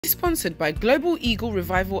Sponsored by Global Eagle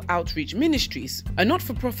Revival Outreach Ministries, a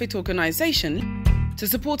not-for-profit organization. To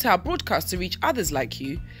support our broadcast to reach others like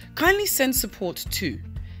you, kindly send support to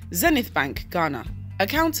Zenith Bank, Ghana,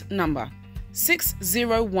 account number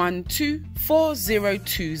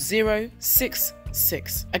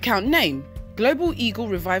 6012402066, account name Global Eagle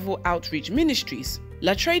Revival Outreach Ministries,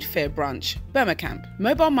 La Trade Fair Branch, Burma Camp.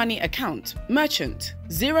 Mobile money account, merchant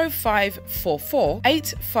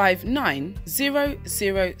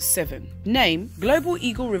 0544859007. Name Global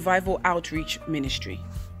Eagle Revival Outreach Ministry.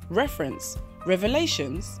 Reference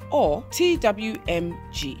Revelations or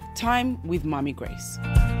TWMG. Time with Maame Grace.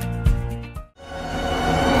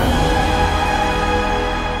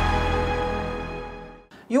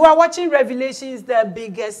 You are watching Revelations, the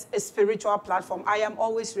biggest spiritual platform. I am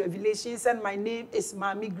always Revelations, and my name is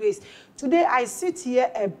Maame Grace. Today, I sit here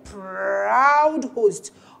a proud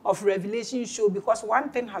host of Revelation show because one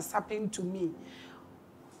thing has happened to me.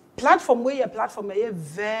 Platform is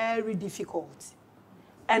very difficult.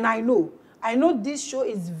 And I know this show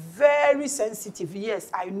is very sensitive. Yes,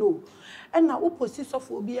 I know. And now,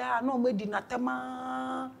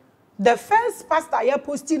 the first pastor I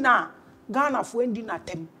posted now, Ghana for ending at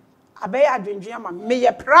them. Abey adwenjama me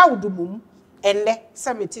ye proud mum enne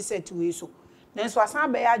sameti said to eso. Then so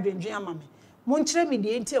asan abey adwenjama me. Monchre me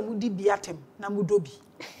de enti amudi biatem na mudobi.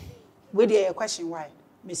 We dey question why.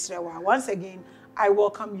 Mr. Rewa, once again, I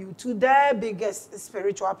welcome you to the biggest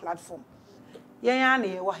spiritual platform. Yaya na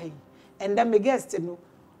ye wa he. And then me guest no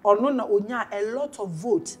ono na onya a lot of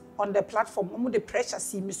vote on the platform. Omo the pressure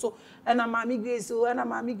see me so and Maame Grace so and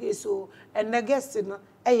Maame Grace so and the guest no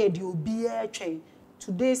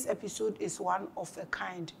today's episode is one of a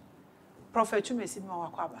kind. Prophet Twumasi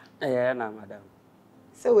Mwakwaba. Na madam.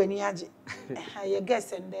 So when you your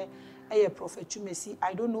guest and there Prophet Twumasi,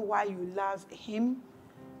 I don't know why you love him.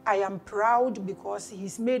 I am proud because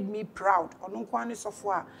he's made me proud. Ono kwani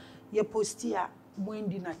sofwa ye postia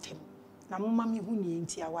mwendi na tem. Na mama mi hu ni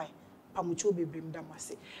enti awai. Pamucho bebrem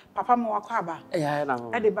damase. Papa Mwakwaba. Na.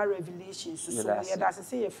 Edeba Revelation so ye da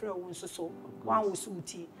se ye frɛ wo so wan wo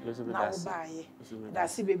suti na wo baaye. Da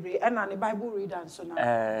se bebre e na ne Bible reader so na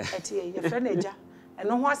etie ye frɛ na eja.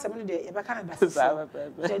 Eno ho asɛm ne de ye bɛka na da se.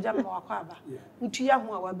 Eja Mwakwaba. Utua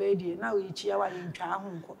ho a wa ba die na wo yechia wa ye ntwa ho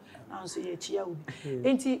nko. Na so ye chia obi.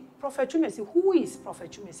 Enti Prophet Twumasi, who is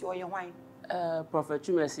Prophet Twumasi or ye hwan? Prophet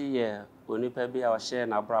Twumasi ye onipa bi a wa share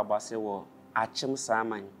na brabase wo achem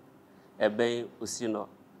saman. Ebe osino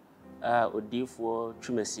odifo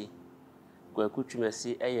Twumasi kwaku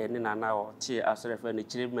Twumasi eye ne nana o tie asorefa ne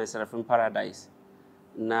chire mesrefin paradise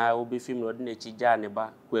na obi film no de ne chija ne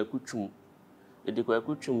ba kwaku twum edi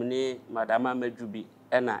kwaku twum ne madama madwubi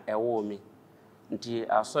na ewo mi nti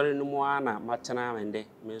asore no mu ana matena mende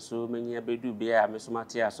me so menya bedu bi a me so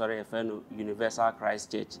mate asore efa no Universal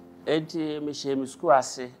Christ Church enti me hye me school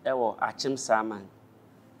ase ewo achem saman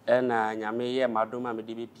ena nyame ye madoma me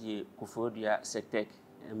de bepie kofodua sectec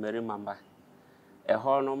emeri mamba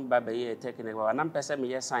ho no mba be ye technical na mpese me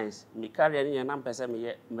ye science me career ne na mpese me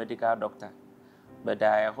ye medical doctor but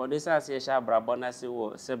ho de sa se sha brabo na se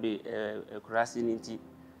wo sebe kurasi nti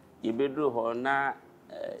yebedro ho na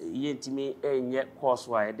ye ntimi enye course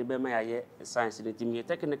wa de be ma ye science de ntimi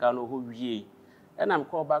technical no ho wie ena am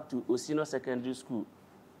call back to Osino Secondary School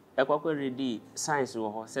ekwakwa ready science wo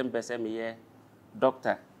ho se mpese me ye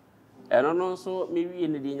doctor. Eno no so me wie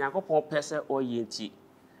ne di Nyankopon pese oye nti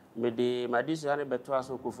me de madiso ane beto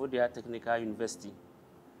aso Kofodia Technical University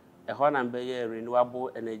ho na be ye renewable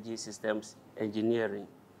energy systems engineering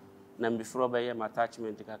na before be ye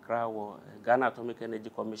attachment kakra wo Ghana Atomic Energy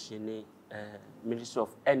Commission ni Ministry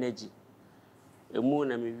of Energy emu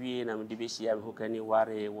na me wie na me de be hia me hokani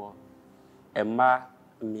ware wo emma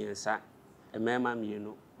miensa emema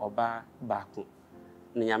mienu oba baako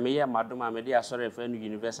Nyame ye madoma me de asore fa no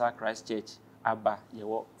Universal Christ Church aba ye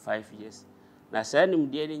wo 5 years na sa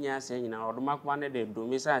nim de ni nya sa nyina odoma kwa ne de do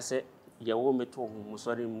me sa se ye wo meto hu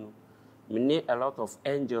sori mu me ni a lot of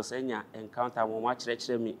angels enya encounter mo ma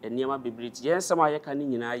kire me eniema bebriti ye nsem aye ka ni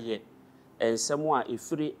nyina ye ensem a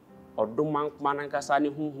efiri odoma kwa na nkasa ne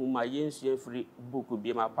huhu ma ye nsu efiri book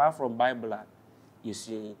bi ma apart from Bible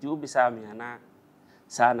yesu ti obi sa me ana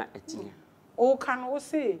sa na etie o kan wo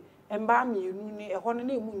se emba mienu ni eho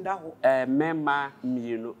ne emu nda ho mema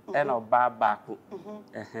mienu e na oba baako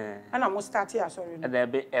ana mo start ya sorry no e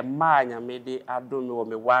be emma nyame de adome wo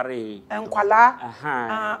me ware enkwala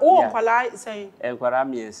o enkwala say enkwara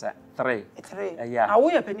miensa 3 na wo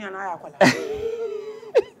ye pani ana ya kwala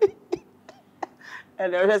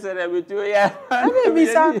ele o se na bitu ya abi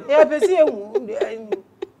bisa ya pesi ewu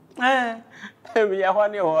mi ya ho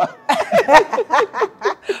ni ho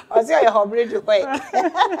I say your hybrid work.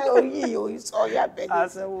 Oh, you saw your baby.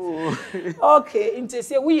 Okay, into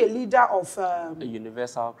say we a leader of a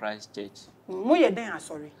Universal Christ Church. We are then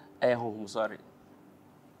sorry. Home sorry.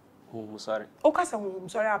 Home sorry. Okay, so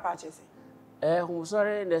sorry Apache say. Home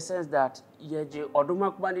sorry in the sense that ye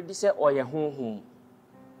oduma kumani di say or ye home.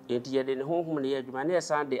 Yet ye den home ye adwuma na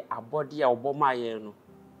Sunday abodi a oboma ye no.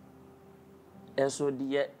 Eso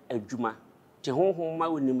de adwuma. Te home ma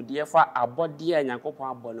wonim de fa abodi a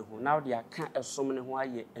Nyankopon abone ho. Now they aka esom ne ho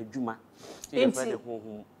aye adwuma. Enti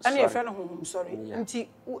and your friend home sorry. Enti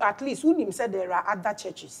at least wonim said there are other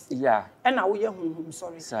churches. Yeah. And now we home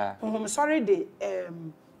sorry. Home sorry the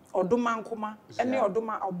oduma nkoma ene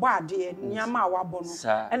oduma obade nyama awabo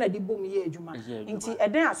no ena de bom ye adwuma. Enti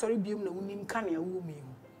eden asori biom na wonim ka na wo mi.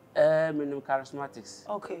 Minim charismatics.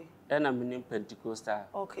 Okay. And I'm minim Pentecostal.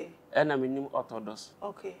 Okay. And I'm minim Orthodox.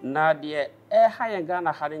 Okay. Now the high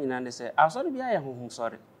Ghana having in and say, I saw be a home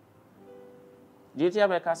sorry. Did you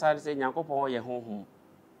ever cast out say Yanko your home?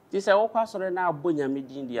 This I walk past now Bunya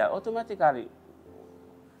mid India automatically.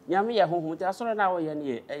 Yami ya home, I saw now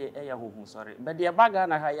a home sorry. But the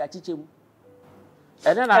bagana high teach him.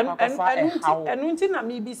 And then I and winter na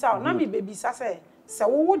me be sound, na me baby say. So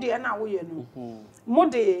wo de na wo ye no mo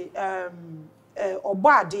de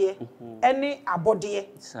obade ene abode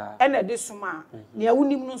ene de suma na ya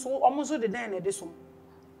wonim no so omo so de dan na de sum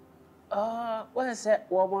what say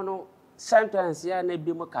wo no sometimes ya na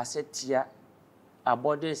bi mo kasetia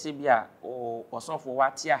abode se bia o osofo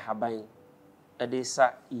wate ahaban e de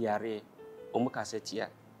sa yare o mo kasetia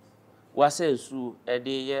wa say su e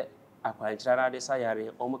de ye akwanchara de sa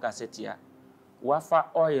yare o mo kasetia wafa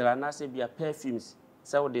oil na se bia perfumes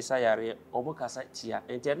so desire obo kasa tia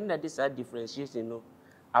enti na this differentiation no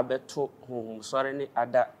abeto hom sorry ni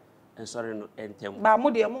ada en sorry no entem ba mo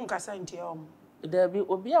de mo nkasa ntia om there be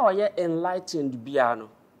obi a oye enlightened bia no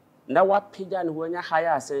na wa pega ne wonya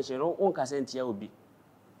higher ascension no nkasa ntia obi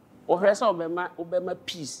o hwese obema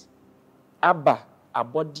peace aba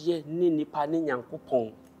abodie ni nipa ni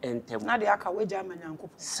Nyankopon entem na de aka weja ma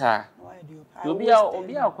Nyankopon sa obi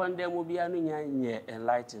a condemn obi anu nya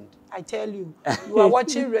enlightened. I tell you, you are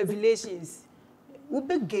watching Revelations. We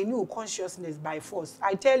begin your consciousness by force.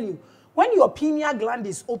 I tell you, when your pineal gland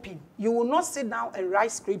is open, you will not sit down and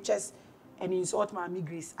write scriptures and insult Maame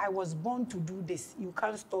Grace. I was born to do this. You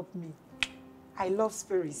can't stop me. I love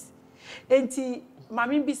spirits. Enti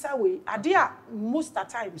Maame bisa we adia most at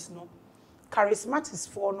times no charismatics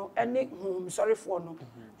for no any sorry for no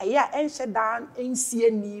yeah and shut down in see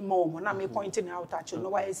any more na me pointing out at you know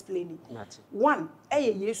why explaining one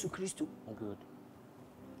Jesus Christ good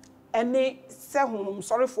any say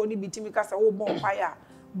sorry for ni bitimi kasa wo bon fire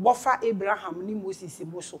bofa Abraham ni Moses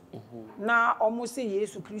boso na almost say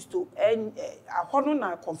Jesus Christ and ahono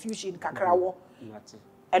na confusion kakra wo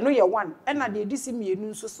eno ye one ena de disi mienu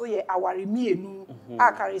nso so ye aware mienu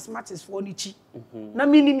a charismatics for ni chi na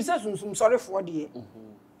minim se sunsum sorry for de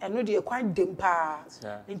eno de kwan dem pa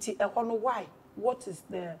nti ekono why what is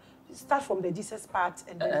the start from the Jesus part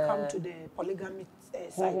and then come to the polygamy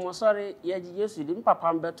side sorry ye Jesus di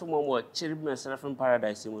papa mbeto mo cherubim seraphim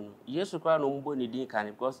paradise mu no Jesus kwa no mbo ni din kan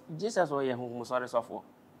because Jesus o ye honhom sorry sofo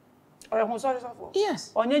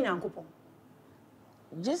yes onye Nyankopon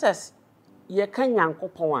Jesus ye kan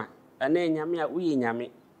Nyankopon a na nyame a uye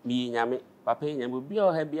nyame mi nyame papa nyame obi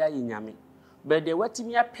o ha bia ye nyame but the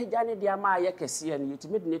watimi apega ne dia ma ye kese ne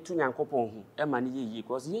yetimi de ne tu Nyankopon hu e ma ne ye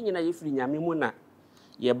because ye nyina ye firi nyame mu na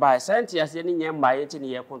ye ba scientist ye ne nyamba ye ti ne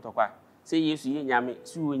ye kontokwa se Yesu ye nyame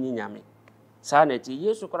su onyi nyame sa na ti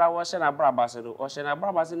Yesu kora wo hye na brabase no o hye na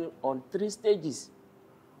brabase no on 3 stages.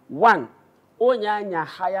 One onya anya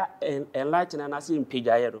higher enlightenment na se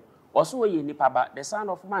mpega ye no oso ye nipa ba the son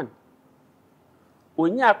of man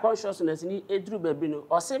onya consciousness ni edru baby no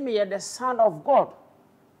o se me ye the son of God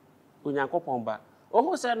Onyankopon ba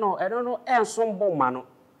oho se no eno no enso mboma no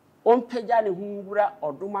ompega ne hungura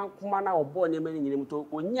odoma nkoma na obo ne mani nyinem to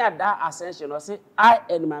onya da ascension no se I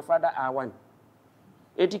and my father are one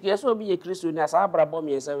etike so obi ye Kristo ni asa abrabo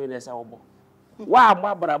me yesa we na esa obo wa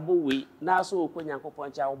abrabo we na so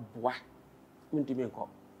Onyankopon cha oboa ntimi nko.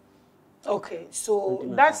 Okay, so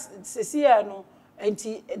that's Cecilia no and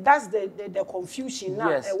that's the confusion now.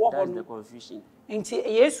 Yes, that's the confusion. Inti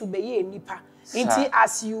Yesu be ye nipa. Inti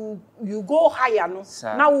as you go higher no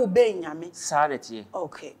now will be nyame. Sanity.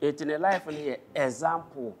 Okay. It in a life ni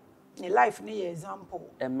example. In life ni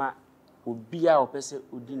example. Ema obia opese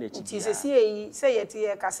odi na chi. Inti say yet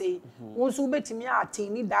ye ka say wonso betimi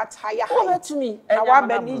attain that higher height. Betimi. Awa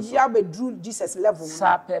be ni ya be drew Jesus level.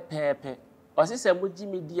 Sa pepepe. Osise moji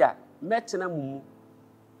media metena mumu.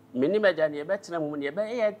 mini meja ne betra mu ne be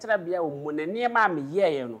ye tra bia mu ne ne ma me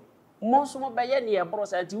ye no mo so mo be ye ne bro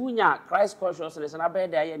sa ti unya Christ consciousness na be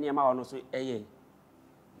da ye ne ma wono so eye.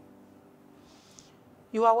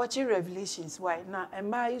 You are watching Revelations. Why? Now,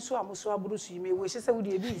 am I so amuso abrusu you may wish say we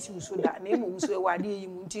dey be so that name mu so wade yi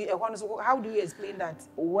mu nti e ho so how do you explain that?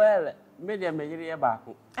 Well, me dey me yire ba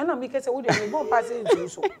ko. And na make say we dey go pass into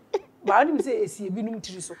so. Ba ni say esi ebinum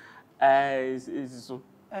tiri so. Is so.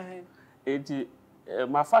 Enti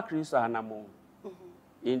mafa Kristo anamo.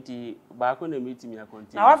 Enti ba ko na meeting ya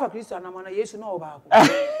continue. Na wafa Kristo anamo na Yesu na oba ko.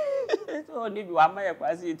 So ni bi wa ma ye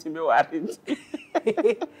kwase etimi ware.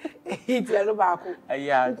 Iti alo ba ko.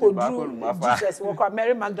 Aya ti ba ko no mafa. Jesus wo ko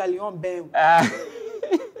Mary Magdalene on ben.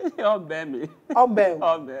 On ben me. On ben.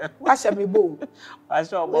 On ben. Wa sha me bo. Wa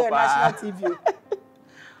sha obo pa. National TV.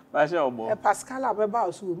 Wa sha obo. Pascal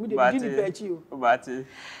abeba so we dey do the pechi o. Bati.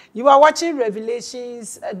 You are watching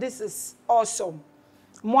Revelations. This is awesome.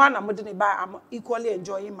 Moana modene ba I'm equally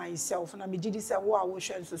enjoying myself na me gidi say wo a wo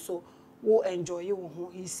hwe so wo enjoy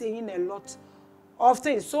wo. He's saying a lot of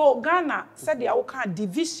things. So Ghana said they are kind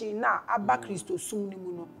division na aba Christo sum ni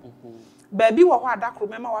mu no. Baby wo ho adakro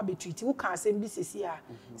mema wa betreat wo kan asem bi sesi a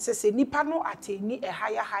se nipa no ateni a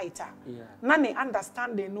higher height na ne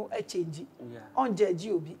understanding no a change on judge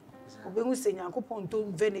obi obi hu se Nyankopon to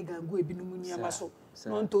vinegar go ebi no mu niama so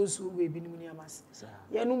no to su go ebi no mu niama se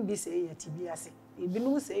ye no bi se ye tibi ase ebi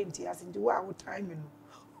no se nti ase nti wo a wo time no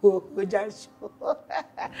o just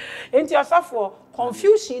enti asafo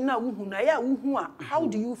confusion na wo hu na ya wo hu a how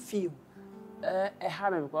do you feel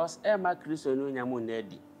because ma Kristo no nyamo na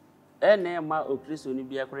adi ma o Kristo ni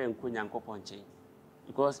bia kora enko Nyankopon chen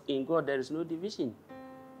because in God there is no division.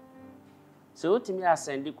 So utimi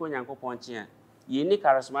ascendi ko Nyankopon chen ye ni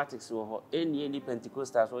charismatics wo ho ni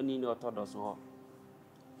Pentecostals wo ni Orthodox wo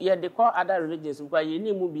ye de call other religions because ye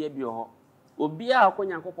ni mu bia bi ho obi a ko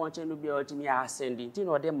Nyankopon chen no bia utimi ascendi nti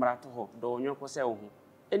no de mrato ho do onwonko se wo ho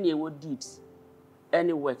e wo deeds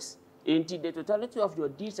any works into the totality of your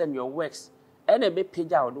deeds and your works ene be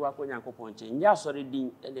pagya odo akọ Nyankopon chen nya sori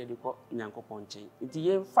din ene de ko Nyankopon chen nti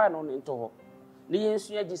ye fa no nto ho ne ye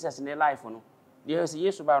nsu Jesus ne life no de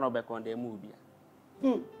Yesu ba no be condemn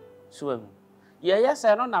bia so ye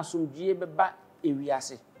yesa no na somdue be ba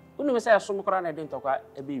ewiase unu me say som kora na de ntokwa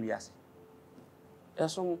e be ewiase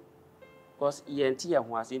esom because ye nti ye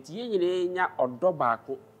ho ase nti ye nyine nya odo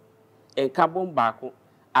baako enkabon baako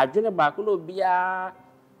adwene baako no bia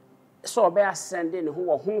so be ascending ne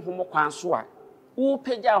ho honhom kwan so a wo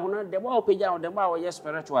pagya ho no de wo pagya ho de ma wo ye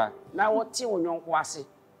spiritual na wo ti wo nyonko ase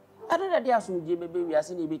adada de asomdie bebe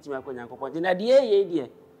wiase ne betima akọ Nyankopon na de ye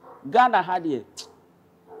de Ghana ha de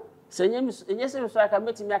enye se so aka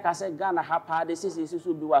metimi aka se Ghana ha pa de sisi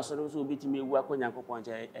so bi wa so so betimi ewu akọ Nyankopon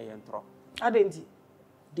je eye ntro adenti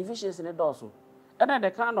divisions ne doso and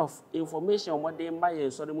the kind of information what they may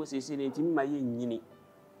so the most sisi ne ntimi ma ye nyini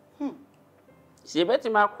se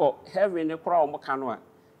betima akọ heaven ne kra o mo kanu a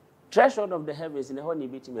threshold of the heavens in the whole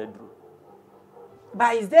betima adru.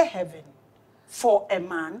 But is there heaven for a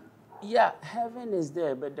man? Yeah, heaven is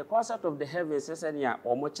there, but the concept of the heavens is any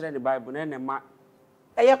or much in the Bible and ma.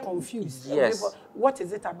 Are you confused? Yes. What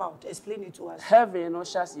is it about? Explain it to us. Heaven no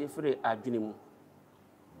shas ye free adwinimu.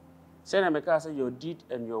 Say na make say your deed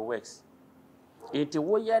and your works. It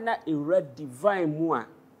wo ye na a divine mua.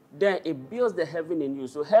 Then it builds the heaven in you.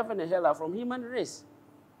 So heaven and hell are from human race.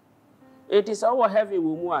 It is our heaven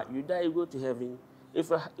mua. You die, you go to heaven. If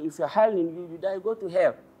you're hell in you, you die, you go to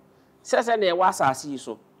hell. Says and there was a see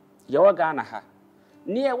so. You Ghana ha.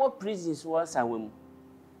 Near what prisons was a woman.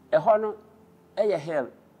 A honor, a hell,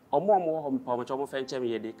 or more home pomochomo fencham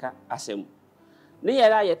ye deca asem.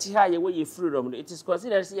 Near I yet high away your freedom. It is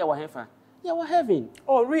considered see our heifer. You are heaven.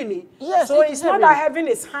 Oh, really? Yes. So it's not that heaven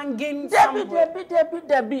is hanging somewhere.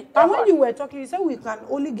 Debbie. And when you were talking, you said we can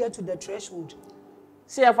only get to the threshold.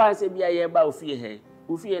 See if I say be a year about fear.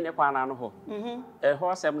 Ufi ene kwana no ho. E ho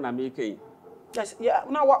asem na make. Yes, yeah.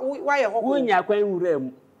 Now why a ho? Wunya kwan wura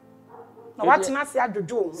mu. Na what na se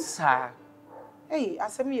adodo. Sa. Hey,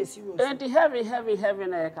 asem ye serious. And the heavy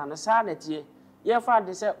na kan sa na tie. Ye fa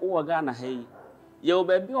de se wo Ghana ha yi. Ye o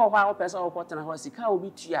ba bi o hwa o pesa o potena ho sika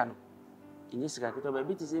obi tua no. Enye sika keto ba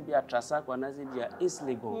bi ti se bi atrasa kwa na se bia is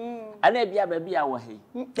legal. Ana bia ba bi a wo ha yi.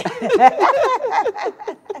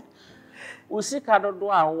 Usika dodo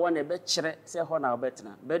a wo na be kire se ho na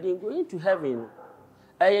obetena but in going to heaven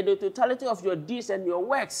the totality of your deeds and your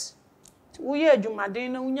works wo ye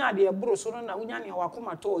adwumaden na unya de ebro so na unya ne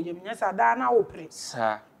wakoma to yem nya sa da na wo pre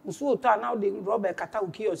sa usu ota na de Robert kata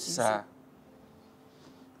ukiosi sa.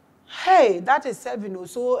 Hey, that is seven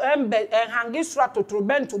so hangi sura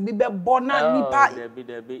totroben to be born nipa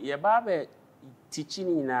debi ye ba be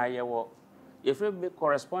teaching na yewo if we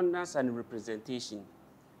correspondence and representation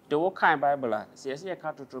the what kind Bible says ye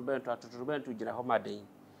ka totrobentu gina ho maden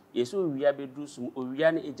yeso owia bedru sum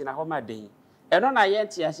owia ne gina ho maden eno na ye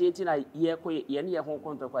ntia se enti na ye ko ye ne ye ho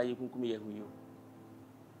kontokwa ye kunkum ye huyo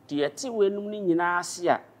ti ye ti wenum ni nyina ase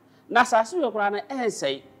a na sase we kora na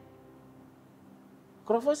ensei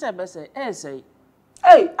professor be say ensei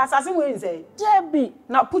hey asase we ensei debi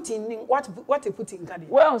na putting what putting garden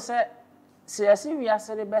well say we are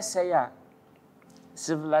say be say a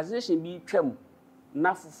civilization bi twam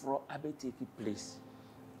na foforo abe take place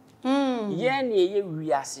ye ne ye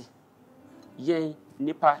wiase ye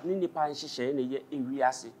nipa nhihye ne ye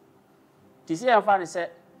wiase ti se yan fa ne se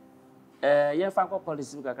ye fa ko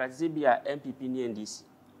policy bi kakra ti se bi a MPP ni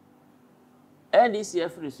NDC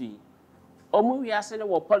afrisu yi omu wiase ne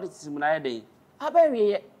wo politics mu na ye den aba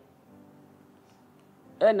wiye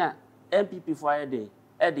ena MPP fo ye den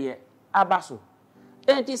e de abaso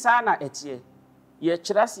enti sa na etie ye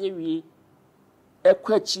kirase ye wi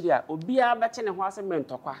ekwachiri a obia bete ne ho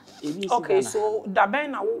asement okay, so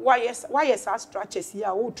daben na why yes our structures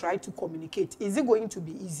here will try to communicate. Is it going to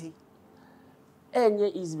be easy?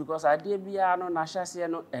 Enye easy because ade bia no na hyase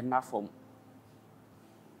no enough form.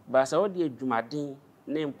 But so de adwumaden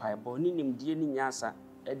ne mpaibo ni nimdie ni nyansa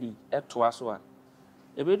e di etoa so a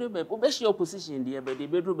ebedo be obehye opposition de ebede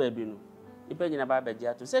bedru ba bi no ipa nyina ba beje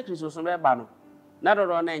ato secretary so be ba no na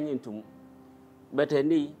dodo na enye ntum but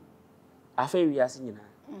eni afa wiase nyina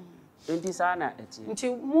enti sa na eti nti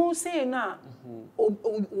mu say na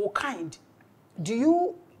o kind do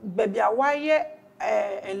you baby why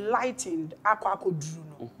enlightened akwakoduru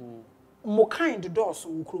no mo kind doors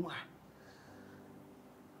wo krom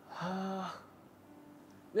ha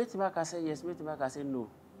metima ka say yes metima ka say no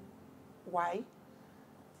why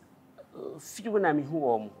fiwu na mi hu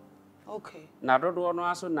wo mo okay na dodo no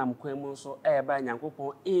aso nam kwan mu so e ba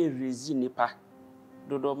nyankopon e rezi nipa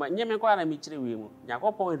dodo ma nyeme kwa na mi kire we mu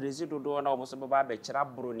yakopon rezi dodo na obo baba be kira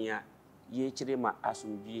bronia ye kire ma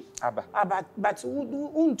asumdwie aba but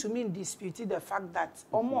to me dispute the fact that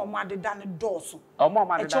omo adeda ne doors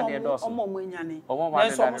omo adeda ne doors omo anyane omo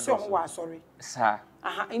adeda ne doors wa sorry sa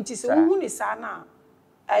aha nti se wu ni sa na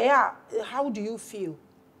aya how do you feel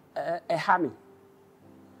hami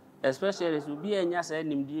especially so bi anya sa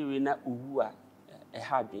nimdie we na owu a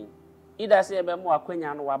hadwen ida se be mo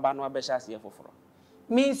akwanya no waba no abehya se foforo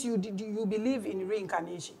means you believe in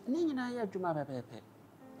reincarnation ni nyina ya adwuma bebepe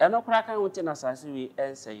eno kora kan wote na sase we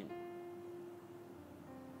ensay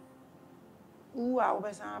uwa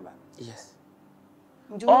obesaba yes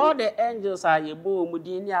all the angels are yebo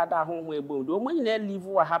omudi ni ada honho ebo do mo nyina live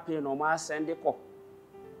wa happy no ma send ko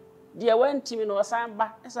dia wantimi no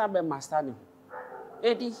samba esa be master ni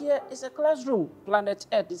here is a classroom. Planet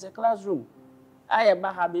Earth is a classroom. I am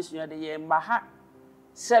Baha Bisua de Ye Maha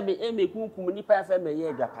Sabi Emikum Nipa Feme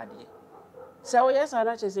Ye Japadi. So, yes,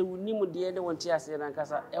 I say we need the other one tears and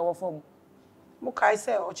Casa ever form. Mukai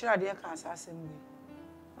say, or Chiradia Casa assembly.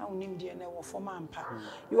 I will name the never for Mampa.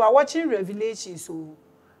 You are watching Revelation, so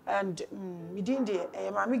and within the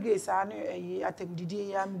Maame Grace, I attend the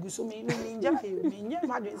day I am Gusumi Ninja, Ninja,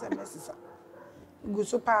 Madrid, and Messisa.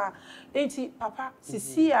 Gusopa enti papa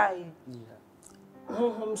sisi ai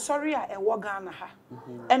sorry a ewo Ghana ha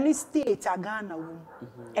any state a Ghana wo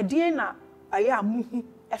edie na aya amuhu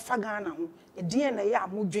efa Ghana ho edie na ya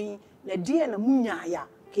amudwen na edie na munya ya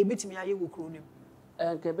ka ebetimi aye wo kro nem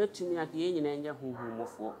ka ebetimi aka ye nyina enye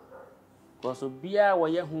honhomofo because bia wo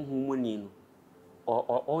ye honhommoni no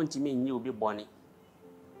o ntimi enye obi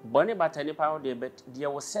bone batani pa de bet de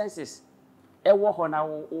wo senses ewo ho na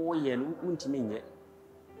wo ye no ntimi enye.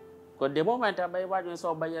 Because the moment I buy what you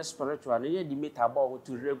saw by your spiritual, you need to meet about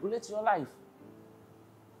to regulate your life.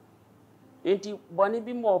 Ain't it bonny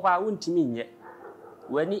be more of our own to me yet?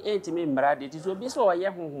 When he ain't me, Brad, it is will be so a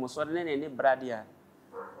young who was on any Bradia.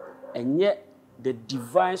 And yet the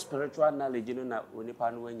divine spiritual knowledge, you know, when you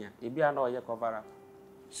pan when you be an oil cover up.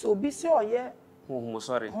 So be so, yeah.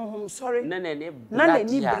 Sorry. Sorry. None any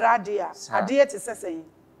Bradia. I dare to say.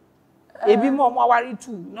 Ebi mo worry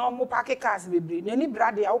too. No mo park cars bebre. Nani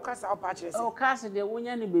brade a ukasa opachese. Oh, cars de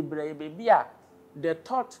wonya ni bebre baby a the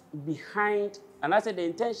thought behind and I said the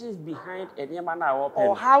intentions behind any man open.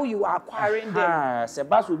 Or how you are acquiring them. Ah,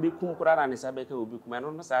 Sebas will be kum kura na sabeke will be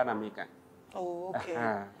kum no sa na meka. Oh, okay.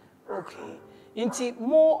 Okay. Inti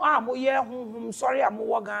mo mo ye honhom sorry am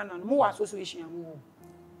wo Ghana mo association am wo.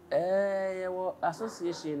 Ye wo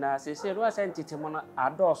association na se no asentite mo na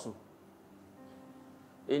adoso.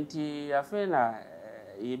 Enti afe na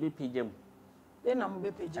ye be pigem. Na mo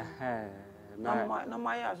be pigem. na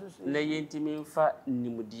my aso na yentimi mfa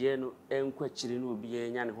nimudie no enkwachiri no obi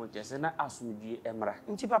enya ne ho kyese na asomdue emra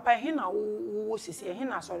nti papa he na wo sisi he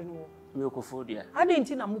na sori no me kofodia ade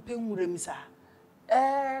nti na mupe nwuram sa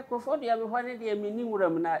kofodia me hwane de me ni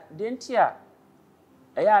nwuram na de nti a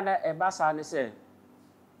eya na ebasa ne se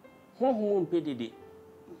honhom mpedede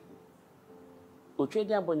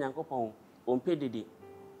otwedi abonyankopon ompedede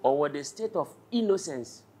or the state of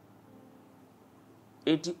innocence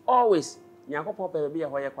it always nyankopon pe be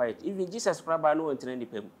ye quiet even Jesus Christ no wontre ni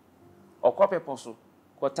pem okopepo so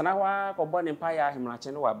ko tena wa ko bone mpa ya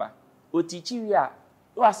ahemrache no waba otichi wi a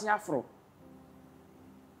o asen afro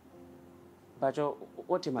bajo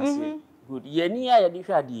otimasi good ye ni ya de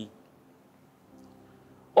hwade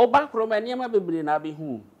oba kroma niam bebre na be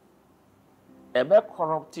hu ebe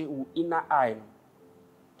corrupt inner eye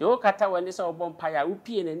te o kata wani se obon pa ya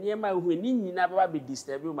upie na niam hu ni nyina be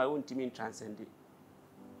disturb you my own team transcend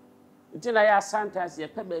nti na ya sentence ye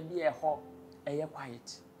pe ba bi e ho eye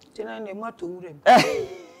quiet nti na ne mato wurem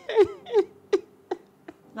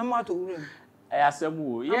na mato wurem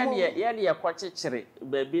asemu ye ne ye kwachechire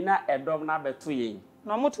ba bi na edom na beto yen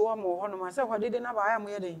na moto wa mo ho no ma se hwadede na ba ya mo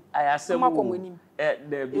ye den asemu makomanim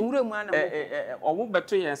da bi wurem ana mo omo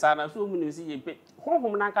beto yen sa na so mu ni si ye pe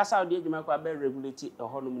honhom na nkasa odi adwuma kwa ba regulate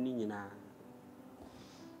honom ni nyina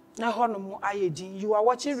na honom ayedin. You are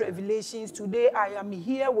watching Revelations today. I am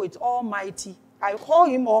here with Almighty. I call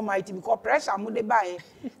him Almighty because pressure mo de bae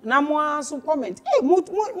na mo aso comment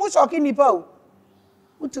mo shocking nipa o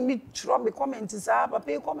mo to me throw me comment sa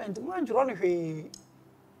papa comment mo anjuro no hwe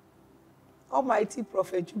Almighty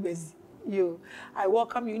Prophet Twumasi, I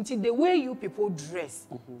welcome you into the way you people dress.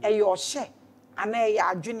 Your share, and your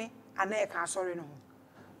adwene, and your can sorry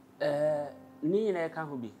no. Ni na ka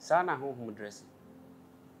ho bi. Sa na home dress.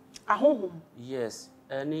 A home? Yes,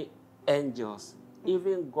 any angels,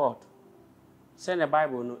 even God. Send the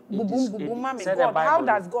Bible no. God. How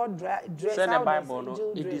does God dress? Send the Bible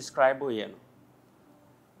no. It describe you.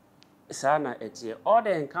 Sana etie all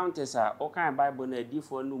the encounters are all kind Bible na di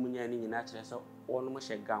for no munya ni nyina kire so wonu mo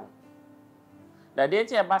hye gown da de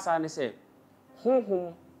tie basa ne say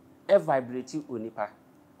honhom e vibrate onipa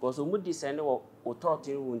because o mu descend wo thought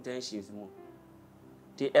intentions mu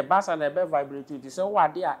te e basa na be vibrate ti so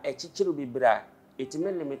wade a e chichiro bibira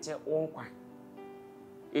etime limite won kwan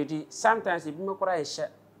edi sometimes e bi mekora e hye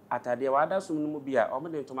atade wada sum no mu bia o me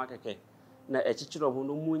de ntoma keke na echichiro ho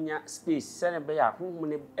no munya space se ne be ya honhom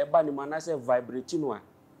ne eba ni mana se vibrate no a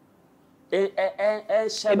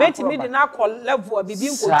she betimi de na call level bibi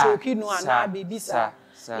nkochoki no ana bibi sa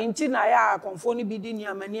inti na ya konfoni bi di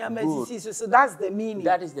niamani amazisi so that's the meaning.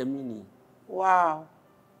 That is the meaning. Wow.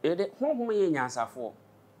 Ede honhom ye nyansafo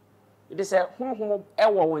ede se honhom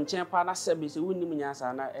ewo won chen pa na se be se wunnim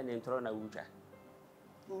nyansa na ene ntoro na wudwa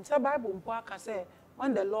nta Bible mpo aka say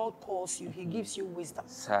when the Lord calls you he gives you wisdom.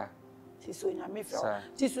 Sir. So nyame fro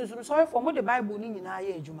so sorry for mo the Bible ni nyina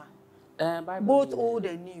ya adwuma Bible both old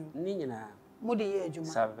and new ni nyina mo de ya adwuma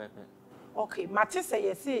sir. Okay mate say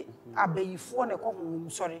yesi abayifo na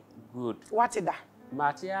kohom sorry good what da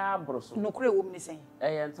mate abroso no kure wo mni sen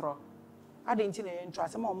ntro ade nti na ntro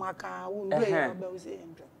asema o maka wo ndo ya ba wo say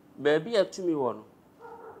ntro ba bi atumi wo no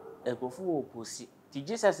ekofu wo posi ti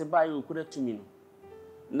Jesus ba ya okura tumi no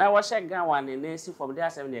na wo hye gan wane na esi from the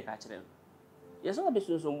asem na ka kire no yeso obi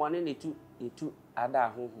sunsun bone ne etu ada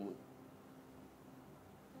honhom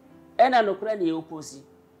ena no kura ne oposi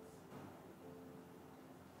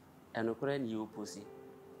enokura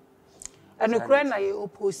na ye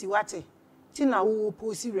oposi wate ti na wo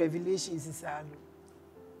oposi Revelations isalu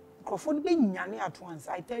krofo be nyane at once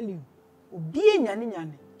I tell you obi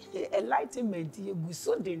nyane enlightenment ye gu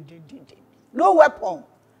so den no weapon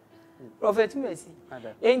Prophet Twumasi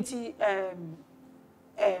enti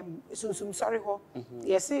so sorry ho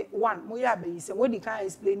yes one mo ya abayisem we di kan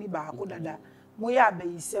explain ba ko dada mo ya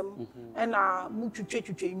abayisem na mo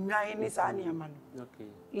twetwe nwan ne sa ne ama no okay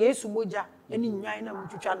Yesu moja any nwan na mo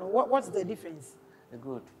twetwa no what's the difference?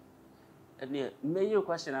 Good. And may you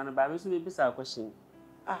question and ba me so be bisa question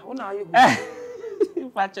una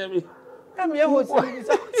you fache me come here what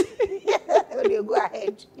you go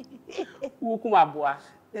ahead wukum aboa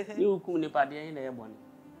ni wukum ni pade yin na ye boni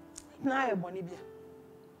na ye boni bia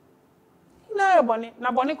na ye boni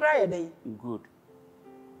na boni kra ye dey good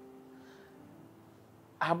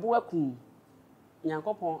aboa kum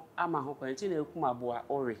nyankopon ama ho kwanti na ekum aboa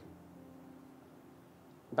ore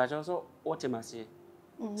but also otemase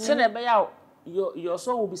se na be ya your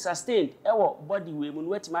soul will be sustained ewo body we mu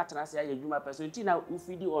wetima atrase ya adwuma person ti na you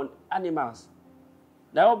feed on animals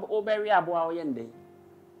na o bury aboa o ye ndey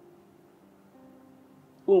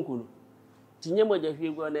onkunu tinye mo je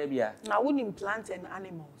hwe go na bia na woni plant and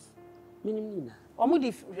animals minimum na omo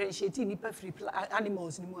differentiate nipa free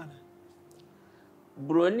animals ni mu ana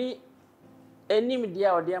broni enim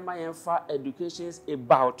dia ode ma yemfa educations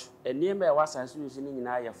about eniem e wasase use ni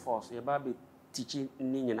nyina ye force ye ba be teaching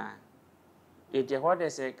ni nyina ete ho de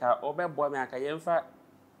se ka obebo me aka yemfa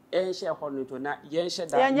enhye ho no to na yenhye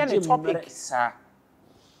da topic sa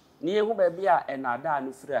ni ehu ba bia enada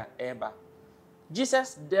anu free a eba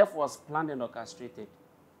Jesus' death was planned and orchestrated.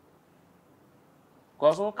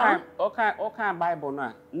 Because all kind Bible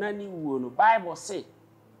na ni wo no Bible say.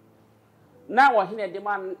 Now what he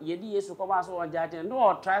demand yedi Yesu come as on judge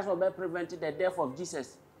no tries to prevent the death of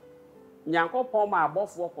Jesus. Nyankopon ma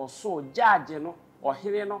abofo ko so judge no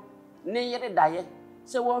ohire no ne yere daye.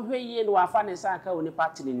 Se wo hwe yie no afa ne san ka oni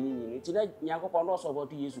party ni ni nti na Nyankopon no so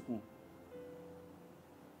about Yesu kum.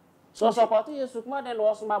 So support Yesu kuma de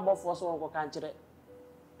no so ma bofo so won kan kire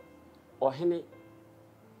ohene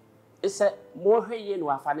ise mo hweye no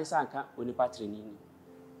afane sanka oni patreni ni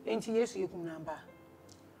enti Yesu yekum namba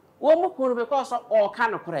wo mo kunu because all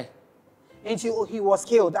kan kore enti he was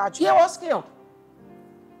killed actually. He was killed.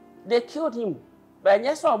 They killed him but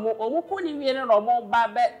yes omo kunu wie no mo ba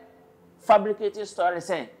be fabricated story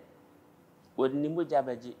say woni mo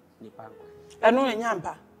jabaji ni panko eno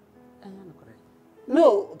enyampa kore.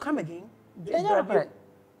 No, come again.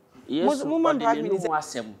 Yes, Mumman had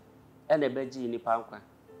asem and a beji ni pankwa.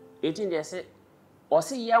 18 years say, or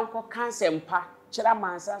see yanko cancer pa,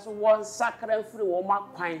 chiramansa, one sacred free woman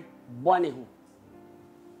pine, bonny who.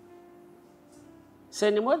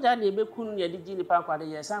 Send the mother ni be kun ya dijini pankwa de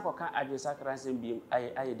yesanko kan adu sacred and beam,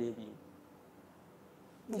 I de beam.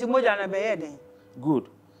 The mother be Good.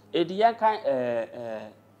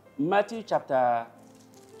 Matthew chapter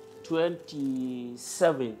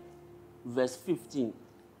 27 verse 15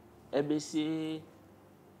 ABC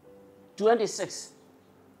 26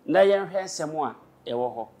 na yen hwe semo a ewo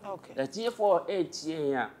ho okay that year for 8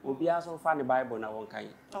 year a obi aso fa ne bible na won kan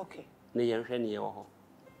okay na yen hwe ne ewo ho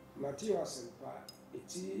Matthew asempa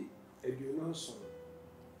eti aduono so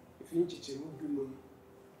ifin chichemu dunum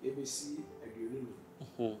ebesi aduono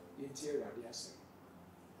eti awade asem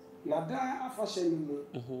na da afashe nu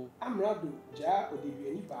amrado ja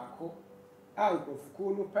odibiani baako a okofuko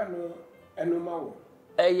no peno enoma wo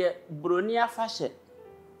eye broni afashe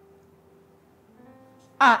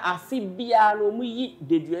afi bia no mu yi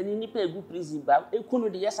deduani nipa egu prison ba ekunu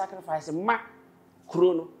de ye sacrifice ma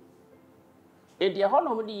krono ede ho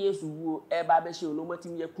no mu de Yesu wuo e ba be hye no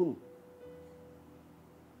matimi yakunu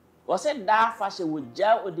wo se da afashe wo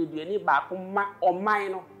ja odeduani baako ma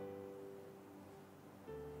oman no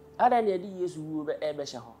ada ne di Yesu wuo be e be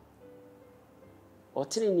hye ho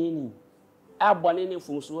otire ni ni abone ne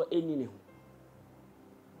fumso eni ne ho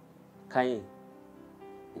kan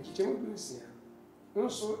chichemu dunsia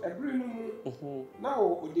nso ebere no mu na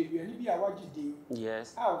o odeduani bi a wagidi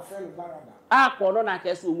yes a friend baraba akọ na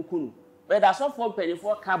kese omukunu we da so for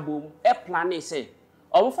penifo ka bom e plan say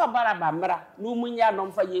omfa baraba mra no munya no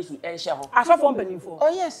mfa Yesu enhye ho asofo penifo oh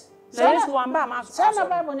yes na Yesu wamba ma so sana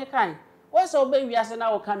bible ne kan we so be wiase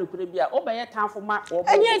na wo ka no kure bia wo be ye tanfo ma wo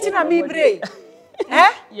enye ti na bibre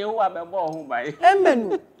ye wo abebo ho bai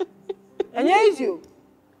emenu enye izio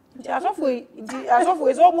asofo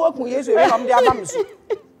eso mo akun Yesu e kam de abamso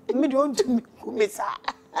mi de ontumi kumisa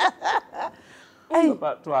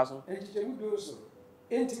ba to aso chichemu dunso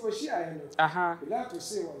enti wo shi aye no aha Pilato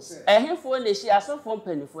say won say ehefo ne shi asofo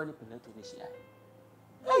mpanifo ne Pilato ne shi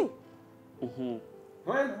aye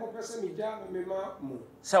when mo pese mi ja no me ma mo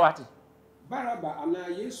sewati baraba ana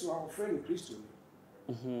Yesu a friend Kristo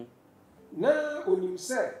na onim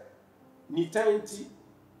say ni tanti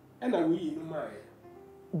ena wo yi no mai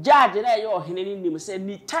judge na ye ohene ni nim say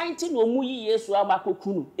ni tanti no mu yi Yesu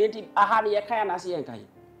amakokunu enti aha ne ye kan na se ye kan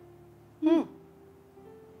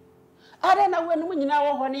are na wenu mu nyina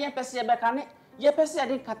wo ho ne ye pese ye beka ne ye pese ye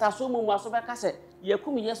de kataso mu aso beka se ye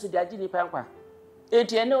kum Yesu de agi ni pankwa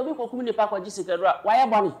enti ene obi kokum ni pakwa gisikadu a wa ye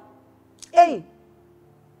boni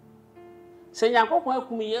se Nyankopon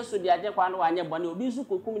akum Yesu de agi kwa no wa nye boni obi su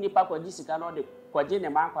kokum ni pakwa gisika no de kwaje ne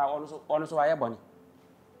mankwa ono so wa ye boni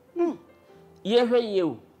ye hwe ye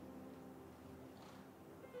o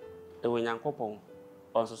e wo Nyankopon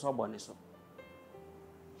onso so boni so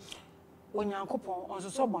Onyankopon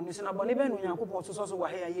onso bonu se na bonu be no Onyankopon so wa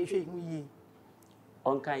he ya ye hwe hu yi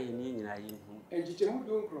onkan ye ni nyina ye hu enchichemu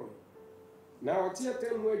donkro na otie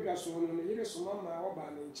temu adwa so no ne yire so mama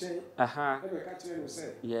oba ne nchen aha ebe ka kire no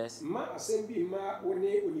se yes ma asembi ma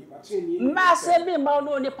woni onipa treni ma asembi ma woni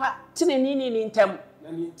onipa treni ni ntem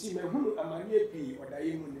na ni nti mahunu amane pi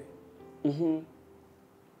odaye mu ne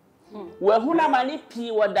wa huna amane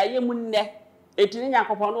pi odaye mu ne etini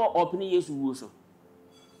Nyankopon no opini Yesu wu so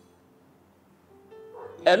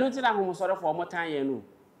enu ti na homosore for motan ye no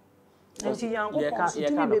nti Nyankopon so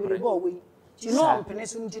tumi bebre go we ti no ompene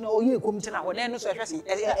so nti na oye ekom ti na wona enu so hwese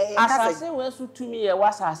asase we so tumi ye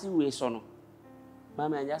wasase we so no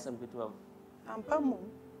mama anya sam ketu awo ampamo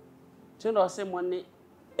ti no se mo ne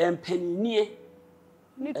empaninie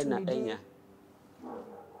ni tumi enya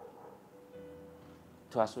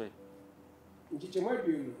to aso nchichema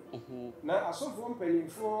bienu na asofo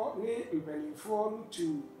mpanimfo ne mpanimfo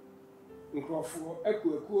ntu nkrofo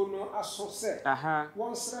akuakuo no aso se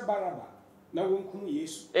won sre baraba na wonkum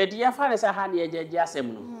Yesu ediya fa ne se ha ne ejeje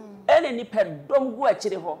asem no ene ni pedom gu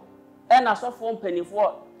akire ho ena asofo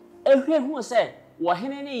mpanimfo ehwehu se wo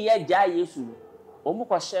hene ne ye gya Yesu no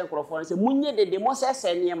omukọ hye nkrofo ne se munye dede mo se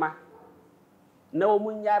se niema na wo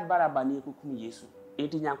munya baraba ne ekukum Yesu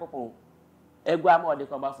enti Nyankopon egwa ma ode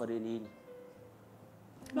ko ba fore ne ni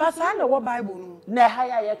ba sa na wo Bible no na ha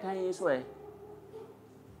ya ye kan Yesu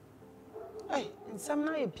nsam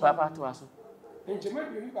na ye papa to aso nchema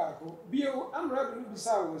bienu ba ko bio amra bi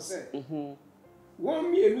bisa won se won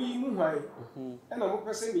mienu yi mu hwan na mo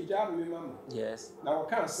pese mi ja me mama yes na wo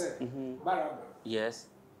kan se baraba yes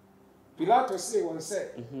Pilato say won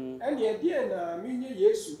se ene e die na minye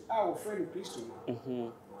Yesu a wo frɛ no Kristo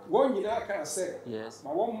no won nyina kan se yes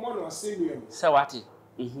ma won mo no asemiam se wati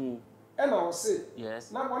ena wo se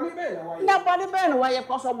yes na boni be na waye na boni be na waye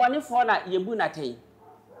ko so boni fo na yebu na ten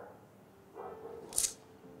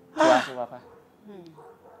waso papa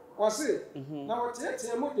wase na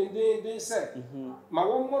wote mo den se ma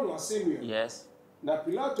won mo no asemiam yes na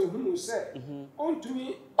Pilato hunu se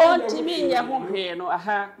ontumi nye ho hwe no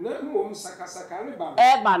na mo sakasaka ne ba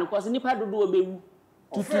ba no ko se nipa dodo obewu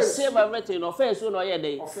to save everything no offense no ye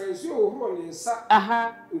dey offense ohuro ne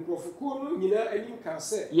nsa nkofuko no nyina anim kan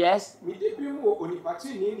se yes mi de bi mu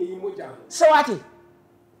onipati ni yi moja so wati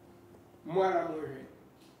mo ara mo hwe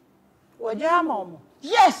oja mo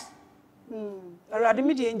yes arade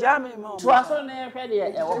mi de nja me mo to aso ne hwe de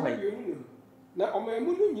e wo hwe na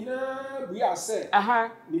omamu no nyina bu ase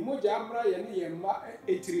ni moja amra ye ne ye ma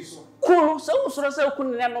etiri so kunu so usoro se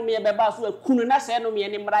kunu ne no me be ba so kunu na se no me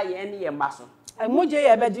ne mra ye ne ye ma so moje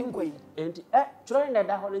ye be di nkoi enti chiro ne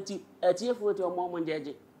da ho nti atiefo ti omo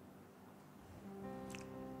njeje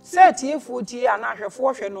se tiefo ti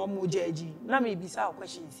anahwefo hwe no moje agi na me bisa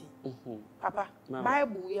question si papa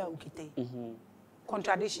Bible ya ukite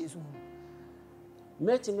contradictions mu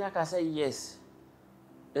meti me aka say yes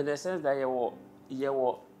in the sense that you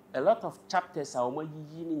were a lot of chapters are omo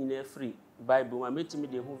yiyi ni nyina free Bible ma meti me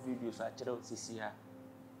de ho videos a kire osisi ha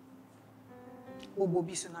obo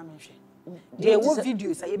bi so na me hwe there were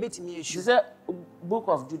videos I betimi issue this is book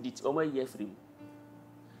of Judith omo year free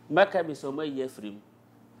Maccabees omo year free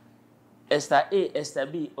Esther A Esther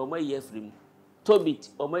B omo year free Tobit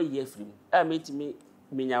omo year free metimi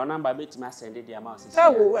minya number betimi send the amount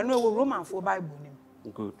so we no Roman for Bible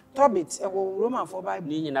nim good Tobit Roman for Bible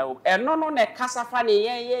ni nyina wo eno no ne kasafa ne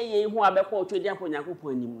ye hu abekọ otwedi ampo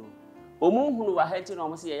Nyankopon anim no omo hunu wa hati no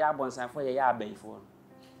omo se ye ya abonsafo ye ya abaifo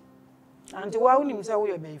anti wa unim se wo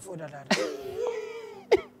ye abaifo dada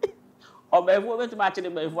obaifo betuma akire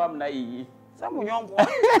abaifo am na yi samu nyonko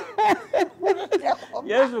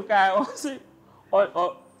Yesu ka o se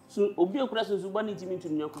so obi ekura so bani timi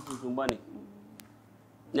ntunu Nyankopon so bani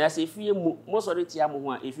na se fie mo sori tia mo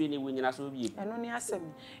ho a efie ne wonyina so obi eno ne asem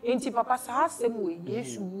enti papa sa asem we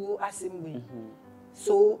Yesu wo asem we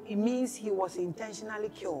so it means he was intentionally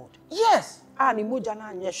killed yes ni moja na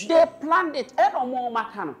anye hwe they planned it eno mo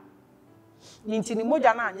maka no nti ni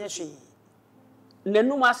moja na anye hwe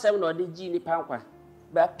nenum asem na ode gi ni pankwa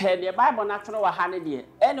ba pe the Bible na toro wa ha ne de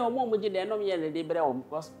ene omo mo gi de enom ye ne de bre o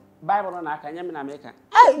because Bible na aka nya me na meka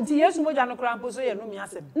nti Yesu moja no kra mpo so ye no mi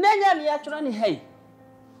asem na nya ne ya toro ni hey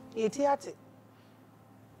eti ate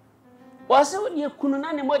wase woni ekunu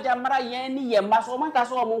na ne moja mara ye ni ye ma so man ka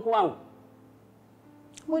so o mo nko an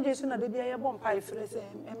moja so na de bia ye bom pai fere se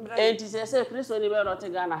embra enti se Kristo ni be no te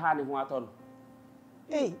ga na ha ne ho atọ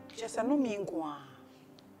chesa no mi nko a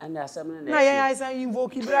and asem ne na ye san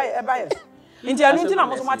invoke bra e ba ye nti anu nti na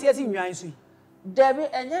mo so mate esi nwan so Debbie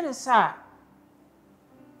enye ne sa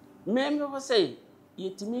me ho say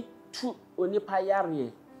yetimi tu onipa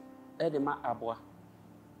yare e de ma aboa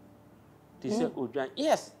ti se odwan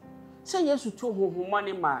yes say Yesu tu honhom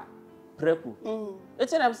ne ma preku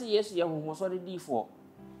eti na say Yesu ye honhom so de difo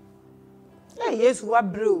Yesu wa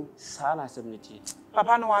bro sa na asemniti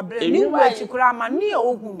papa no wa bro ni wa chikura ma ni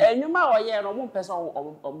ogun enwuma oye no mo pese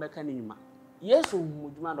o meka ni nyuma Yesu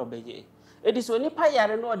honhom do beje edi so onipa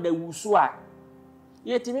yare no da wusu a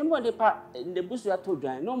yetimi mo de pa ne busu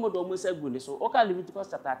atodwan no mo do mo sagu ni so o ka Leviticus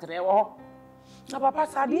chapter 3 wo Na papa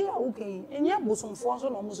sade ya okay. Enye bosomfo so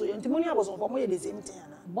no mo so enti mo ni abosomfo mo ye the same thing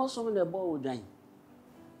na. Bosom the ball odwan.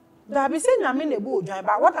 Da be say na me na bo odwan,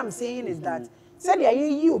 but what I'm saying is that said ya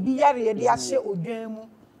yi obi yare de ahye odwan mu.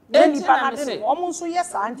 Then you can say, almost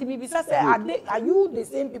yes, Auntie Bibi say, are you the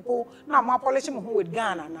same people now? My polish him with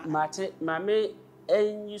Ghana now. Mate, Maame,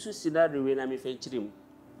 and you should see that the way I may fetch him.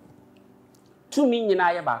 2 million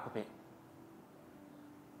I back up.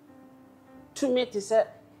 2 million say,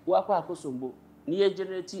 Waka Kosombo, near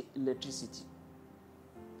generating electricity.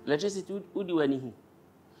 Electricity would do anything.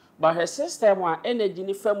 But her sister, one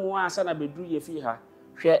energy, firm one, son of a drew your fee her,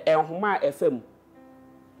 share a homa FM.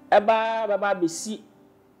 Eba, be see.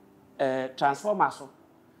 Transformer so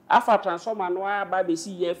after transformer no ba be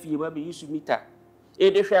see here fie ba be use meter e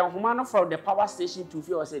de hwe homa no from the power station to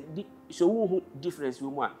fie o say so wu difference wo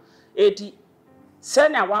mu a eti se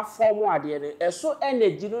na wa form ade ne eso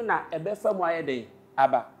energy no na ebe fam aye den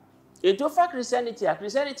aba eti for Christianity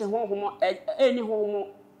honhom any honhom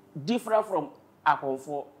different from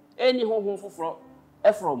akonfo any honhom foforo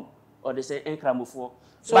from or they say enkramofo.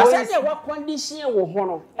 So but say what condition wo ho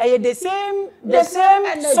no the same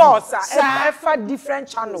source for different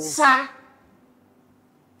channels sa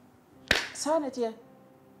na tie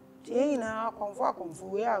na konfo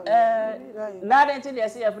we a na den tie dey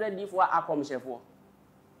say e friend for akomshefo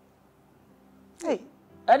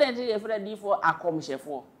den tie friend for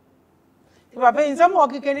akomshefo papa in some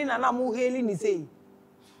okikeni na mo heli ni say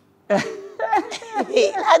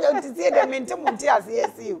I don't see them in Timonti as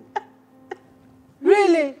yes.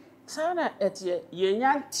 Really? Sana etie ye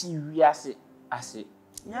nyanti wiase ase.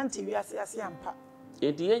 Nyanti wiase ase ampa.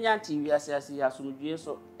 Eti ye nyanti wiase ase asumdue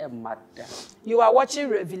so emada. You are watching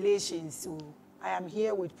Revelations, so I am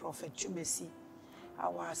here with Prophet Twumasi,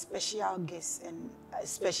 our special guest and a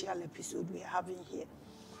special episode we are having here.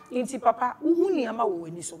 Inti papa, uhuni ama wo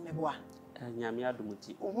wani so meboa. Nyame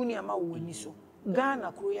adomuti. Uhuni ama wo wani so.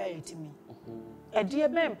 Ghana kroya yetimi. Ede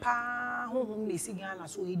ben pa honhom na esi Ghana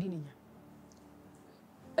so edi ninya.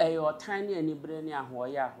 Your tiny and brainy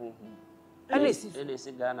ahoya honhom.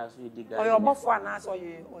 Esi Ghana so edi Ghana. Oyo bofo ana so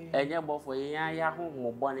oyo. Enye bofo ya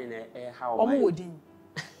honhom bone na ha o. Omo wodin.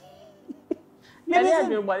 Maybe I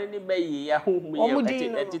be bone ni bayi ya honhom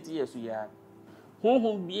ye etiti yesu ya.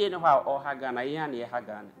 Honhom bie ne ha o ha Ghana ya na ye ha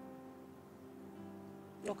Ghana.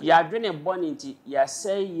 Ya dwene bone nti ya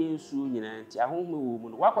say yesu nyina nti ahohom wo mu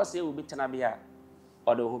no wakose wo bitena bia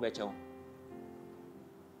odo ho bechewo.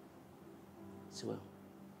 So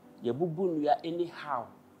ya bubu ya anyhow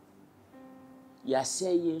ya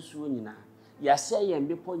say yesu nyina ya say ye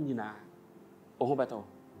mbepo nyina oho beto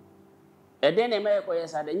eden na me ko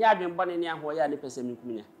yesa de nya dwen bone ni aho ya ne pese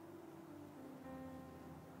minkumnya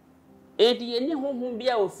edi eni honhom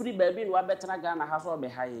bia ofiri baabi no abetena Ghana ha so be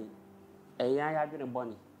haye eyan ya dwen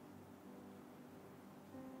bone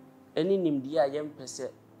eni nimdi a yem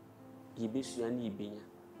pese yibesua na ibenya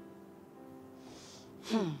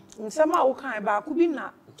nsema wo kan ba ku bi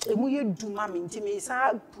na emu ye duma me ntime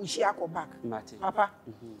sa pushi akoback papa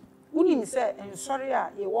unim se ensori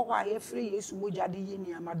a ye wo kwa ye free Yesu moja de ye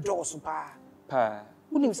ni ama doors pa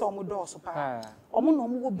unim se omo doors pa omo no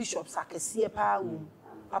omo bishop sakese pa wo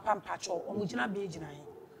papa mpacho omo gina be gina he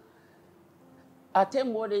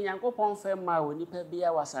atemmo de Nyankopon fe ma wo nipa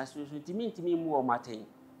bia wasase so ntimi mu o maten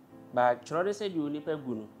ba chorode se di onipa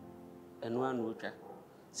gunu eno anu otwa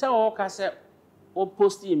se wo ka se o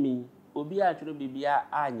posti mi obi a tworo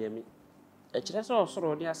bibia anyemi e kire se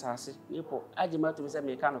osoro ni asase nipo agema to se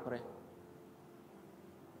me ka nokore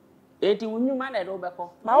enti wunyuma na do beko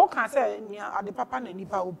ma wo ka se ni ade papa na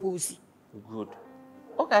nipa o posti good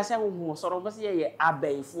o ka se wo soro bo se ye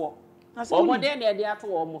abaifo o mo de ato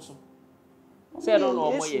o mo so se no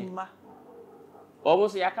no mo ye o mo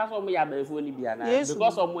se yakasa o mo ya abaifo ni bia na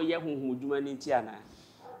because o mo ye hunhu djuma ni ti ana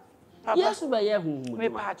Yesu ba ye hunhu me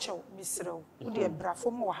pa acho misrew wo de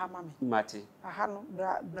brafo mo wa ha ma me mate aha no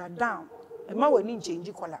bra down e ma wani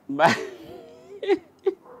change kola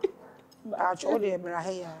acho de bra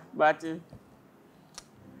he ya mate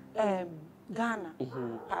Ghana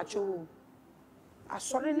pa acho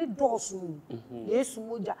asore ni dosu Yesu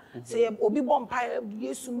moja se obi bompa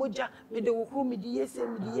Yesu moja me de wo kru me di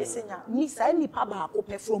yesenya ni sai ni pa ba ko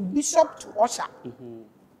pe from bishop to usher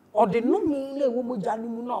or the no me le wo moja ni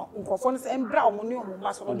mu no nkofo no se embra omo ne omo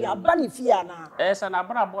ba so de aba ni fia na sa na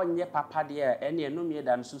bra bo nye papa de ene no me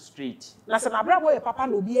da so straight na se na bra bo ye papa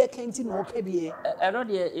no bi e kenti no ka bi e no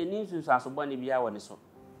de eni nsusu aso ne bia woni so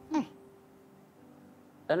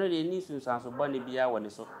eno de eni nsusu aso ne bia woni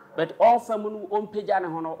so but all family on peja ne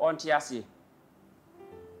ho no on ti ase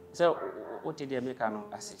so what did they make no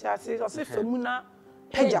ase ase so se famu na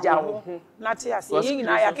peja wo na te ase yin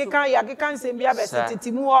na ya keka nsem bia be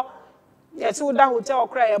setetimu ho yes we da hotel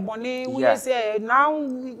okra e bone we say now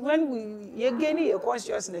when we gain your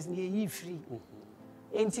consciousness you free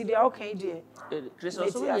enti dey okay there Kristo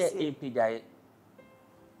so ye epigaye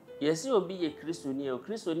yes obi ye Kristo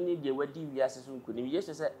ni dey wadi wiase so nkoni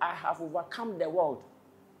Jesus say I have overcome the world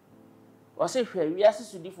o say hwe wiase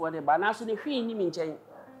so difo de ba na so ne hwe ni mi nchen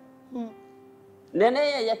nene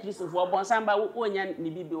ye Kristo fo bonsan ba wonya ni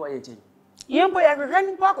bibi wo ye nchen yembo ya hwehwe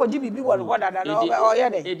ni akodi bibi wo no dada na o ye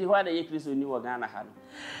de edi hwa de ye Kristo ni wo Ghana ha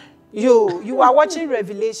no you are watching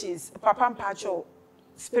Revelations Papa Mpacho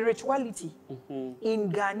spirituality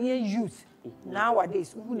in Ghanaian youth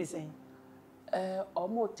nowadays who is saying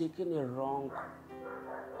almost taking a wrong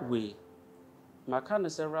way. My kind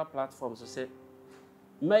of several platforms to say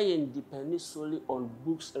may depend solely on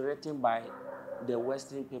books written by the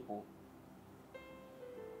Western people.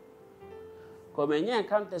 Come any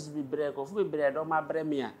encounters be break of be bread or my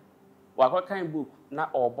bremia. What kind book na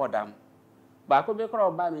or bodam. But I could be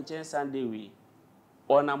called by me chance Sunday we.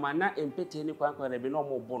 Or na mana impete any quanque be no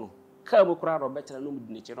more bono. Carbo crowd or better no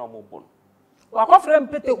nature no more bono. What friend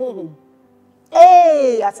pete home?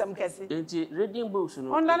 Hey, asam kesi. Enti reading books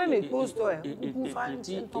no. On na na post to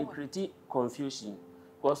e confusion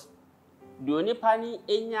because the only pani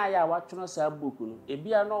enya ya watwono sa book no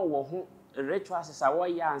ebia no wo ho rituals a wo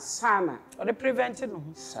ya ansana or the prevent no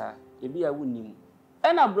sa ebia wonim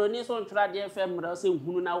ena broni so ntwra de fm ra se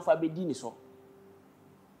hunu na wo fa bedi ni so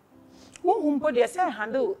who po dey say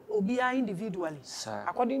handle obia individually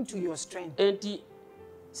according to your strength. Enti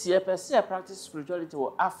si e practice spirituality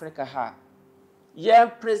wo Africa ha ye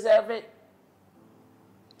preserve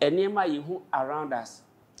enema yehu around us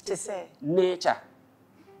to say nature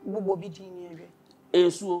bubo bidini ewe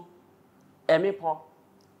ensuo emipo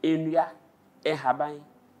enua ehaban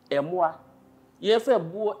emoa ye fa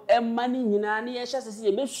buo emani nyina ne ye hyase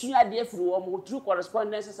ye besua ade afiri wo mo true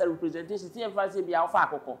correspondence and representation tie fa se bia wo fa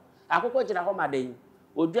akokko gina ho maden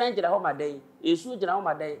odwan gina ho maden esuo gina ho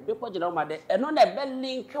maden bepo gina ho maden eno na be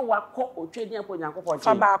link wakọ otwedi apo nyankopọ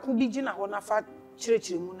fa ba ko bi gina ho na fa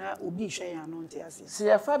chirechiremu na obi hwe ya no nte ase se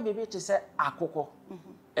ye fa bibi te se akokko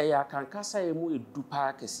eya kankasa emu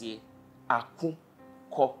edupa kese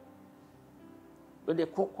akokko we de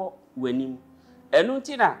kokko wanim enu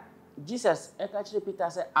nti na Jesus eka chire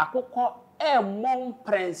Peter se akokko mon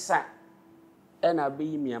prensa ena be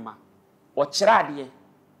yimiama o kire ade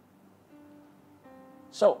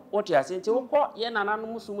so what you are saying ti wokọ ye nananu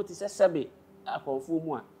musumu ti se sebe akonfu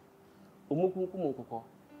mu a omukunkum nkokọ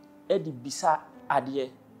edi bisa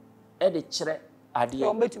ade edi kire ade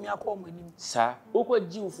o betumi akọ manim sa wokọ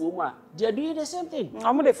jiwfo mu a they do the same thing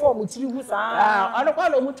am dey form tiri hu sa odokwa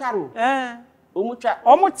lo mu twaro omutwa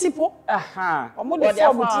omo tipo omo dey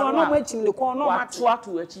form tiri no mo achim le kon no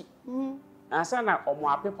atu achi ansa na omo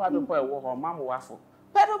apepa bepo ewo ho mamo wafo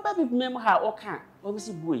pero baby mem ha oka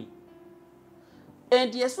obisi boy.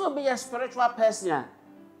 And yes, will be a spiritual person.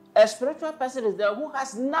 A spiritual person is there who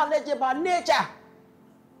has knowledge about nature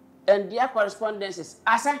and their correspondences.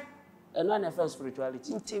 Asa, and not a first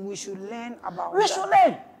spirituality. We should learn about. We should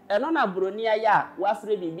learn. And on a bronia ya, we have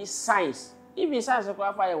to be science. Even science of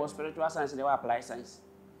fire was spiritual science, they will apply science.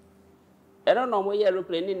 I don't know where you're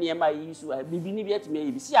playing near my issue. I be near to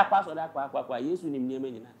me. See a pass on that quack, yes, we name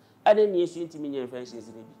me. I didn't use you to me in French.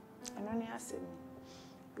 I don't ask me.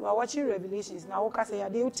 You are watching Revelations now. What say?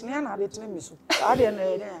 They utilize na they tell me so. I dey na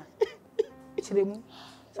there. Chiremu.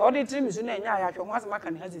 So they tell me so na nya ya hwe once maka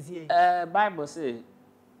na has here. Bible say,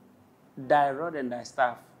 "Thy rod and thy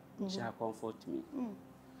staff shall comfort me."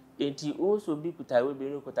 Enti also be kuta we be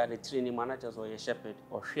no kuta the training managers or a shepherd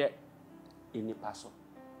or share any pastor.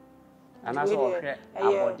 And as or share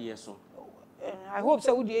about the so. I hope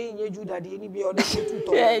so. Would you in Judah the any be or the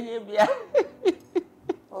two? Yeah.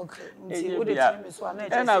 Okay.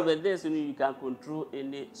 And now with this, you can control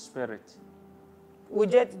any spirit. We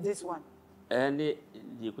get this one. Any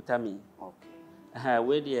you could tell me. Okay.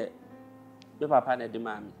 Where the papa and the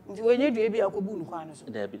mammy. When you do be a coboon,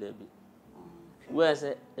 there be. Where's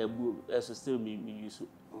a boo as still me use?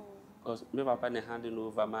 Because me papa and handing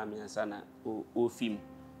over mammy and sana or film.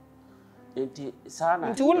 Enti sana.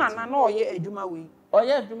 Nti una na ye adwuma we.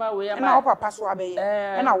 Oye adwuma we na o papa so abe ye.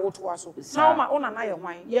 Na wo to aso. Na una na ye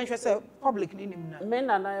hwan. Ye nhwe se public ni nim na. Me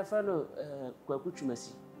na na ye fa no kwaku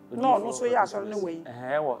Twumasi. No so ye asoro ne we.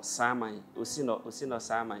 Wo saman. Osi no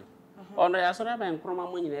saman. Ono ya asoro ba nkroma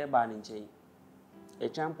mo nyina e ba ne nchen. E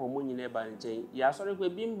champo mo nyina e ba ne nchen. Ya asoro kwa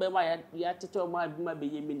bi mbe ma ya tete o ma adwuma be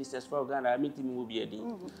ye ministers for Ghana meeting mo bi adi.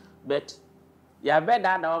 But ya be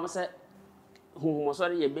da wo se Who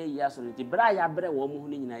sorry ye be ya so ti bra ya bre wo mu hu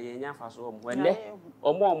ni nyina ye nya fa so mo ene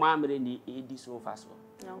omo ma amre ni edi so fa so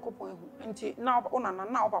Nyankopon ehu nti na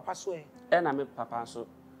na papa so e na me papa so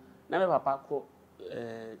na me papa ko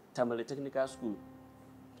Tamale Technical School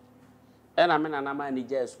na me na ma ni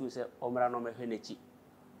ja school se omra no me hwe nachi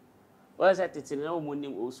o se titini na mo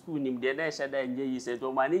nim o school nim de na ehye da nje yi se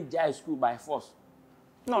to ma ni ja school by force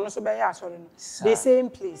no so be ya sorry no the same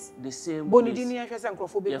place bonidi ni ehwe se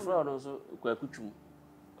nkrofo be ye fro no so kwa kutwum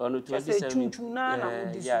ono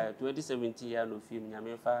 2017 yeah 2017 ya no film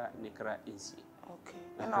nyame fa nikra ensi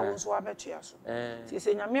okay na wo so abetua so ti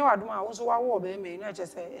se nyame wadom a wo so wawo be me na eche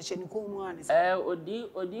se ehye ni ko mu ani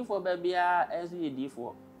odi fo ba bia enso ye di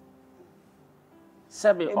fo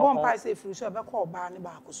Sabe bon pa se fru so be ko ba ne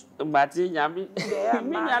ba ko so mbati nyame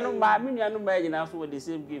mi nyanu ma nyina so the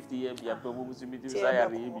same gift ye bia pa bo musu biti so ya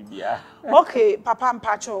re bibia okay papa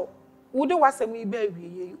mpacho wo de wasem yi ba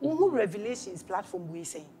wiye wo revelations platform we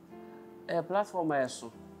say platform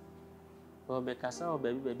eso o be kasa o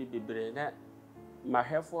ba bi bebre na ma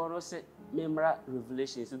hwefo no se memra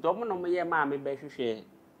revelations do mo no mo ye ma me be hwehwe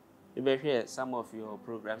some of your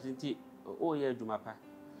programs nti o ye adwumapa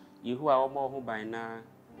Yehu a omo ho ban na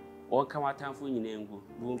o ka watanfo nyina ngu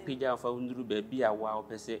wo pija fa nduru ba bi a wa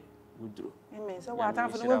opese wuduro se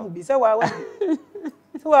watanfo no hu bi se wa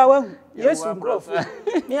Yesu grofo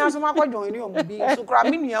mi aso makodjon ni omo bi so kra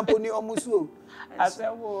mi nua po ni omo so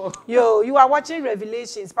asewo yo you are watching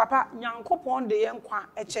Revelations papa nyankopon de ye nkwa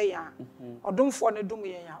eche ya odomfo ne dum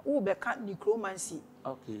ye ya wo be ka necromancy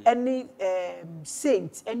okay any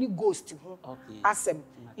saint any ghost ho asem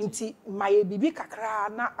nti maye bibi kakra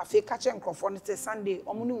na afeka che nkrofo ne te Sunday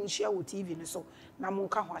omo ne unhia wo TV ne so na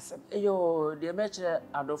monka ho asem yo de be che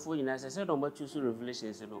adofo nyina se do matu so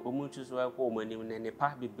Revelations no omo tu so akọ omo anim ne ne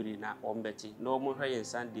pa bibiri na ombeti na omo hwe ye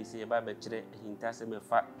Sunday se ba be kire hinta se me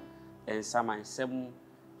fa ensaman sem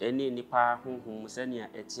eni nipa honhom se ne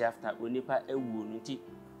eti after onipa ewu no nti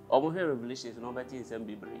omo hwe Revelations no beti ensam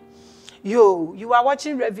bibiri. Yo, you are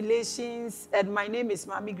watching Revelations, and my name is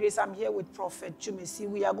Maame Grace. I'm here with Prophet Twumasi.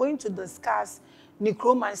 We are going to discuss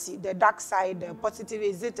necromancy, the dark side, the positive.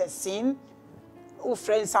 Is it a sin? Oh,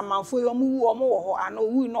 friends, some man for you, I know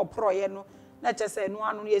we no pro, you know. Not just say no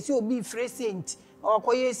one. Yes, you'll be free saint or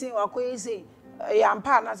koyese. I'm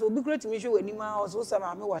partners will be great to me. Show any man also some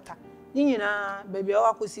ame water. Nina, baby,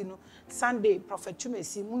 I could see no Sunday. Prophet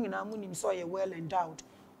Twumasi, Munina Munim saw you well endowed,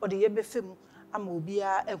 or the yebe film. I'm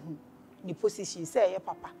obia ehu. Ni position say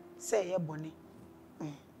papa say bonny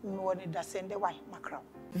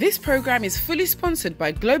This program is fully sponsored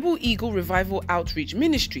by Global Eagle Revival Outreach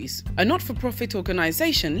Ministries, a not-for-profit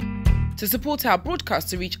organization. To support our broadcast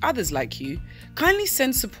to reach others like you, kindly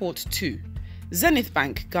send support to Zenith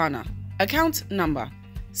Bank, Ghana, account number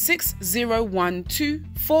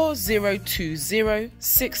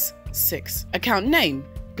 6012402066, account name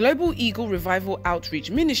Global Eagle Revival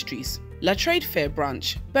Outreach Ministries, La Trade Fair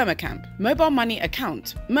Branch, Burma Camp. Mobile money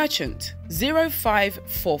account, merchant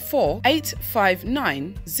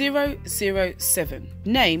 0544859007.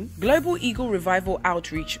 Name, Global Eagle Revival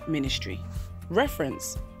Outreach Ministry.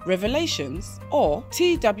 Reference, Revelations or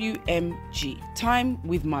TWMG. Time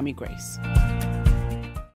with Maame Grace.